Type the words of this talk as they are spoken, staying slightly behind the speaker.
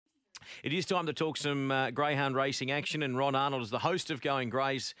It is time to talk some greyhound racing action, and Ron Arnold is the host of Going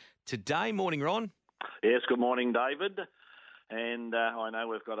Greys today. Morning, Ron. Yes, good morning, David. And I know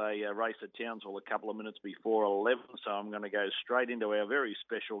we've got a race at Townsville a couple of minutes before 11, so I'm going to go straight into our very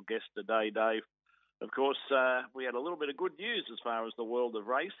special guest today, Dave. Of course, we had a little bit of good news as far as the world of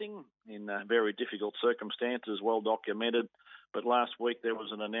racing in very difficult circumstances, well documented. But last week there was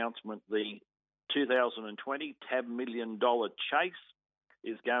an announcement, the 2020 TAB $1 Million Chase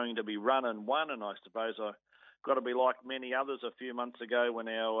is going to be run and won, and I suppose I've got to be like many others. A few months ago when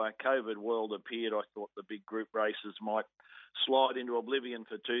our COVID world appeared, I thought the big group races might slide into oblivion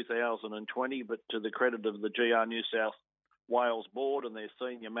for 2020, but to the credit of the GR New South Wales board and their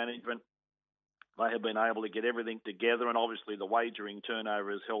senior management, they have been able to get everything together, and obviously the wagering turnover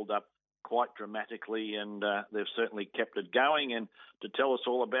has held up quite dramatically, and they've certainly kept it going. And to tell us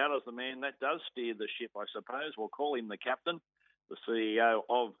all about it, the man that does steer the ship, I suppose, we'll call him the captain, the CEO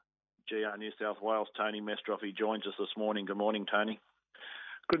of GR New South Wales, Tony Mestroff. He joins us this morning. Good morning, Tony.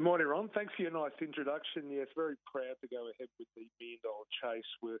 Good morning, Ron. Thanks for your nice introduction. Yes, very proud to go ahead with the $1 Million Chase.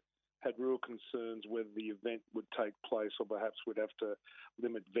 We had real concerns whether the event would take place or perhaps we'd have to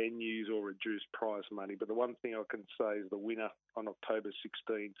limit venues or reduce prize money. But the one thing I can say is the winner on October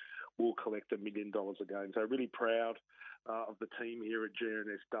 16 will collect $1 million again. So really proud of the team here at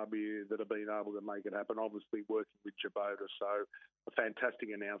GNSW that have been able to make it happen, obviously working with Kubota. So a fantastic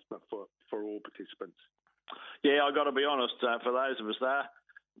announcement for all participants. Yeah, I've got to be honest, for those of us there,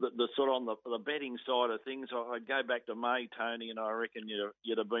 the sort of on the betting side of things, I'd go back to May, Tony, and I reckon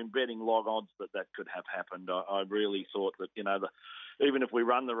you'd have been betting log odds that could have happened. I really thought that, even if we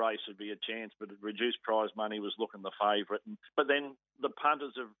run the race, it'd be a chance, but reduced prize money was looking the favourite. But then the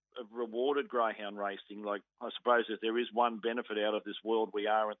punters have rewarded greyhound racing. Like, I suppose if there is one benefit out of this world we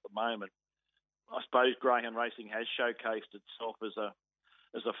are at the moment, I suppose greyhound racing has showcased itself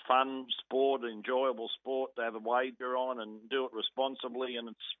as a fun sport, enjoyable sport to have a wager on and do it responsibly, and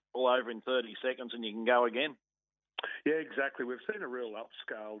it's all over in 30 seconds and you can go again. Yeah, exactly. We've seen a real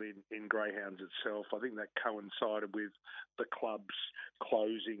upscale in greyhounds itself. I think that coincided with the clubs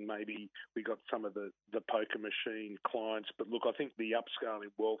closing. Maybe we got some of the poker machine clients. But look, I think the upscale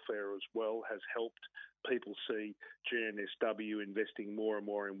in welfare as well has helped people see GNSW investing more and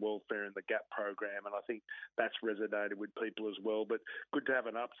more in welfare in the GAP program, and I think that's resonated with people as well. But good to have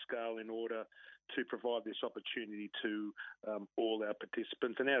an upscale in order to provide this opportunity to all our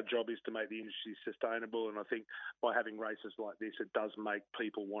participants. And our job is to make the industry sustainable, and I think by having races like this, it does make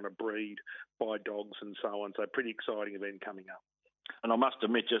people want to breed, buy dogs and so on. So pretty exciting event coming up. And I must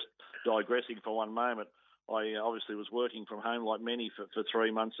admit, just digressing for one moment, I obviously was working from home like many for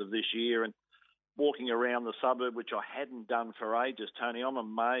 3 months of this year, and walking around the suburb, which I hadn't done for ages, Tony, I'm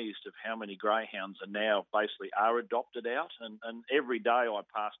amazed of how many greyhounds are now basically are adopted out. And every day I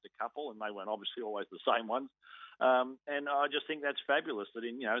passed a couple, and they weren't obviously always the same ones. And I just think that's fabulous that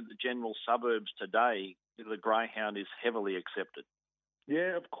in the general suburbs today, the greyhound is heavily accepted.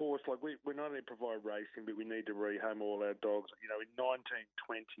 Yeah, of course. Like we not only provide racing, but we need to rehome all our dogs. In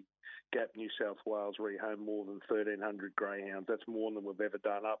 1920, GAP New South Wales rehomed more than 1,300 greyhounds. That's more than we've ever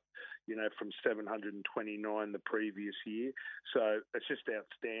done, up, from 729 the previous year. So it's just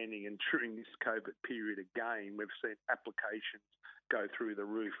outstanding. And during this COVID period again, we've seen applications go through the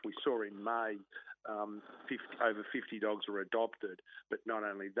roof. We saw in May over 50 dogs were adopted, but not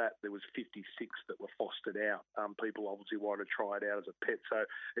only that, there was 56 that were fostered out. People obviously want to try it out as a pet, so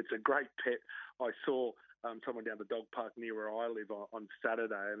it's a great pet. I saw someone down the dog park near where I live on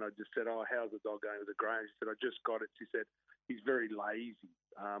Saturday, and I just said, "Oh, how's the dog going with the greyhound?" She said, "I just got it." She said, "He's very lazy.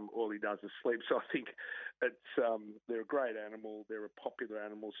 All he does is sleep." So I think they're a great animal. They're a popular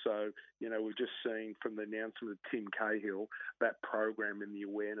animal. So, we've just seen from the announcement of Tim Cahill, that program and the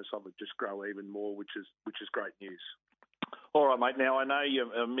awareness of it just grow even more, which is great news. All right, mate. Now, I know your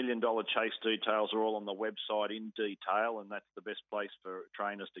 $1 Million Chase details are all on the website in detail, and that's the best place for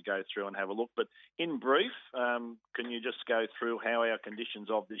trainers to go through and have a look. But in brief, can you just go through how our conditions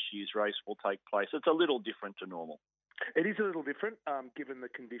of this year's race will take place? It's a little different to normal. It is a little different, given the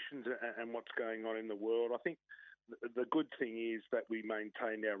conditions and what's going on in the world. I think the good thing is that we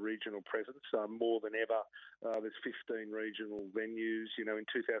maintained our regional presence more than ever. There's 15 regional venues. In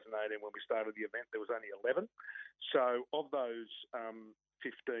 2018, when we started the event, there was only 11. So of those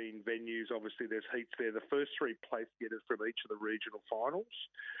 15 venues, obviously there's heats there. The first three place getters from each of the regional finals,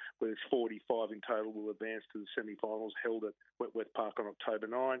 where there's 45 in total, will advance to the semi-finals held at Wentworth Park on October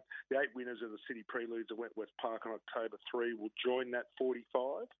 9. The 8 winners of the City Preludes at Wentworth Park on October 3 will join that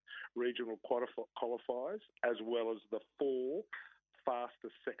 45 regional qualifiers, as well as the 4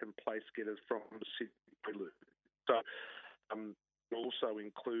 fastest second place getters from the City Prelude. So also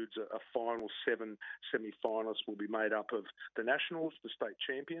includes a final 7 semi-finalists will be made up of the Nationals, the state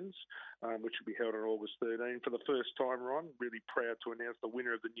champions, which will be held on August 13. For the first time, Ron, really proud to announce the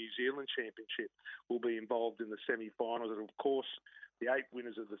winner of the New Zealand Championship will be involved in the semi-finals. And, of course, the 8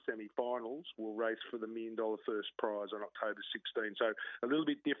 winners of the semi-finals will race for the $1 million first prize on October 16. So a little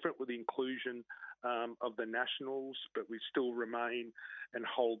bit different with the inclusion of the Nationals, but we still remain and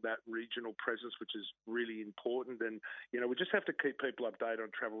hold that regional presence, which is really important. And, we just have to keep people updated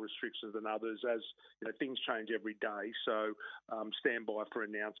on travel restrictions and others as, things change every day. So stand by for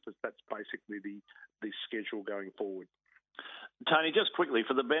announcements. That's basically the schedule going forward. Tony, just quickly,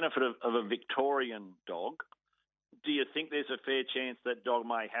 for the benefit of a Victorian dog, do you think there's a fair chance that dog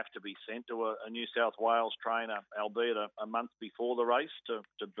may have to be sent to a New South Wales trainer, albeit a month before the race, to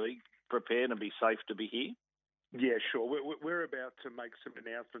be prepared and be safe to be here? Yeah, sure. We're about to make some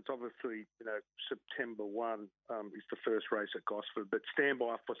announcements. Obviously, September 1 is the first race at Gosford, but stand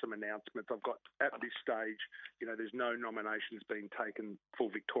by for some announcements. I've got, at this stage, there's no nominations being taken for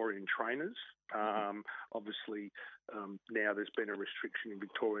Victorian trainers. Obviously, now there's been a restriction in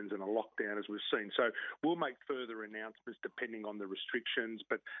Victorians and a lockdown, as we've seen. So we'll make further announcements depending on the restrictions,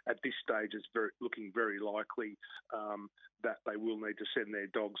 but at this stage, it's looking very likely that they will need to send their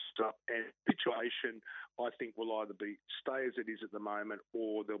dogs up. And the situation, I think, will either stay as it is at the moment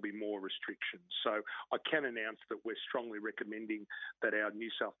or there'll be more restrictions. So I can announce that we're strongly recommending that our New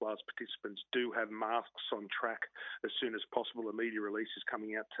South Wales participants do have masks on track as soon as possible. A media release is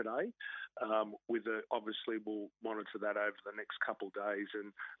coming out today. Obviously, we'll monitor that over the next couple of days, and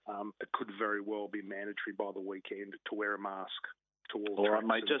it could very well be mandatory by the weekend to wear a mask to all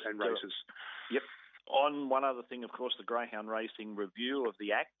tracks and races. Yep. On one other thing, of course, the Greyhound Racing review of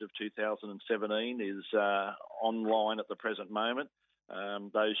the Act of 2017 is online at the present moment.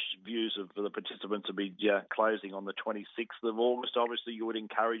 Those views of the participants will be closing on the 26th of August. Obviously, you would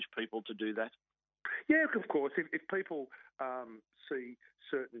encourage people to do that? Yeah, of course. If people see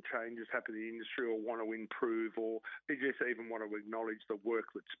certain changes happen in the industry or want to improve, or they just even want to acknowledge the work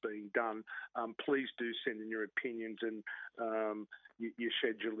that's being done, please do send in your opinions and your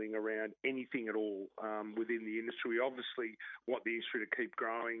scheduling around anything at all within the industry. We obviously want the industry to keep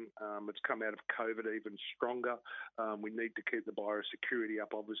growing. It's come out of COVID even stronger. We need to keep the biosecurity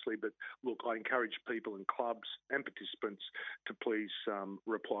up, obviously. But look, I encourage people and clubs and participants to please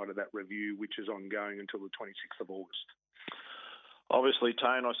reply to that review, which is ongoing until the 26th of August. Obviously,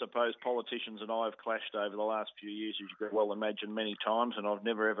 Tone, I suppose politicians and I have clashed over the last few years, as you can well imagine, many times, and I've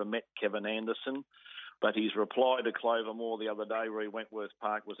never ever met Kevin Anderson. But his reply to Clover Moore the other day, re Wentworth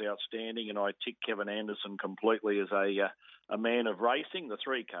Park, was outstanding, and I tick Kevin Anderson completely as a man of racing, the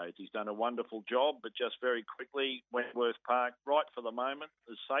 3 codes. He's done a wonderful job, but just very quickly, Wentworth Park, right for the moment,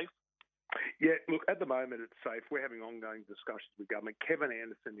 is safe? Yeah, look, at the moment it's safe. We're having ongoing discussions with government. Kevin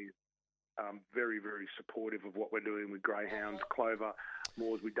Anderson is very, very supportive of what we're doing with Greyhound, Clover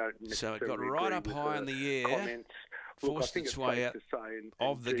Moors. We don't necessarily so it got right up high in the air, comments. Forced its way out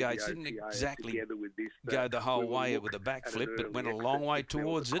of the gates. Didn't exactly go the whole way with a backflip, but went a long way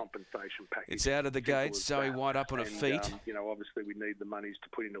towards it. It's out of the gates, Zoe White up on her feet. Obviously we need the monies to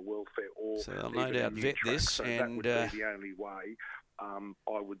put into welfare, or so they'll no doubt vet this, so and that would be the only way.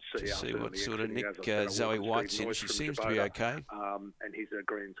 I would see what sort of nick Zoe White's in. She seems to be okay. And his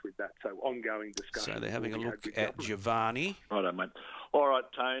agreement with that. So ongoing discussion. So they're having a look at Giovanni. Righto, mate. All right,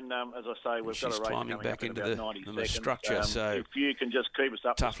 Tone, as I say, we've got a race climbing back into the structure. So if you can just keep us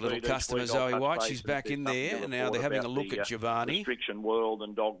up tough to little speed customer Zoe White. She's back in there, and now they're having a look at Giovanni. Restriction world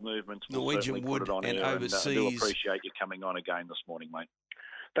and dog movements. Norwegian Wood and overseas. I do appreciate you coming on again this morning, mate.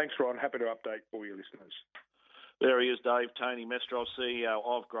 Thanks, Ron. Happy to update all your listeners. There he is, Dave. Tony Mestrov, CEO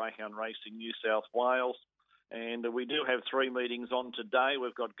of Greyhound Racing New South Wales. And we do have 3 meetings on today.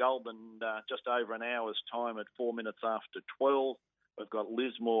 We've got Goulburn just over an hour's time at 4 minutes after 12. We've got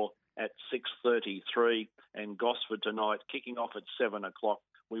Lismore at 6:33 and Gosford tonight kicking off at 7 o'clock.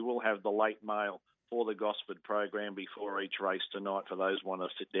 We will have the late mail for the Gosford program before each race tonight for those who want to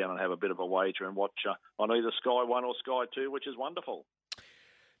sit down and have a bit of a wager and watch on either Sky 1 or Sky 2, which is wonderful.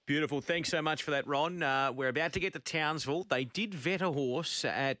 Beautiful. Thanks so much for that, Ron. We're about to get to Townsville. They did vet a horse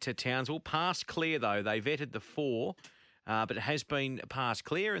at Townsville. Passed clear, though. They vetted the 4, but it has been passed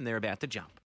clear, and they're about to jump.